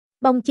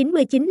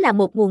Bong99 là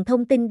một nguồn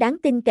thông tin đáng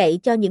tin cậy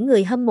cho những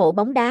người hâm mộ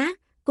bóng đá,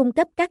 cung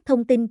cấp các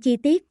thông tin chi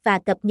tiết và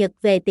cập nhật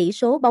về tỷ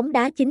số bóng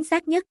đá chính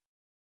xác nhất.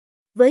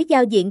 Với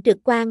giao diện trực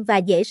quan và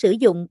dễ sử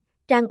dụng,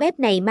 trang web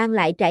này mang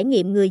lại trải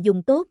nghiệm người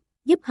dùng tốt,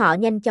 giúp họ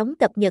nhanh chóng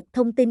cập nhật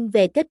thông tin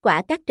về kết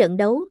quả các trận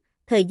đấu,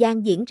 thời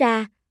gian diễn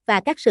ra và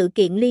các sự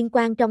kiện liên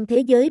quan trong thế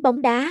giới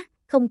bóng đá,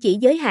 không chỉ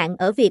giới hạn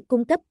ở việc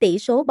cung cấp tỷ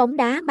số bóng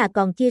đá mà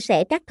còn chia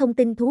sẻ các thông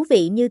tin thú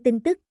vị như tin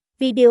tức,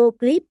 video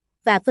clip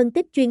và phân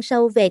tích chuyên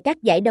sâu về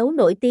các giải đấu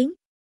nổi tiếng.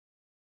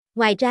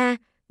 Ngoài ra,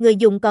 người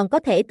dùng còn có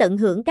thể tận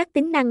hưởng các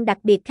tính năng đặc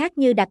biệt khác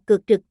như đặt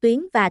cược trực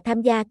tuyến và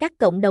tham gia các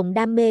cộng đồng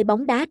đam mê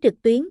bóng đá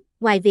trực tuyến.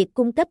 Ngoài việc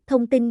cung cấp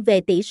thông tin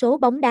về tỷ số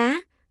bóng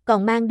đá,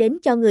 còn mang đến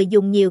cho người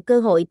dùng nhiều cơ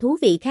hội thú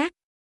vị khác.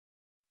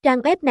 Trang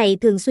web này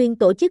thường xuyên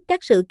tổ chức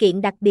các sự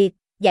kiện đặc biệt,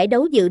 giải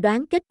đấu dự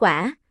đoán kết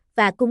quả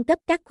và cung cấp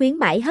các khuyến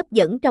mãi hấp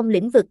dẫn trong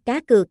lĩnh vực cá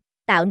cược,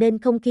 tạo nên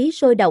không khí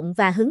sôi động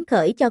và hứng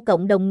khởi cho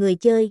cộng đồng người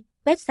chơi.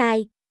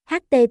 Website: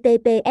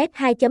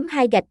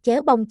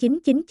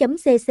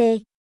 https://bong99.cc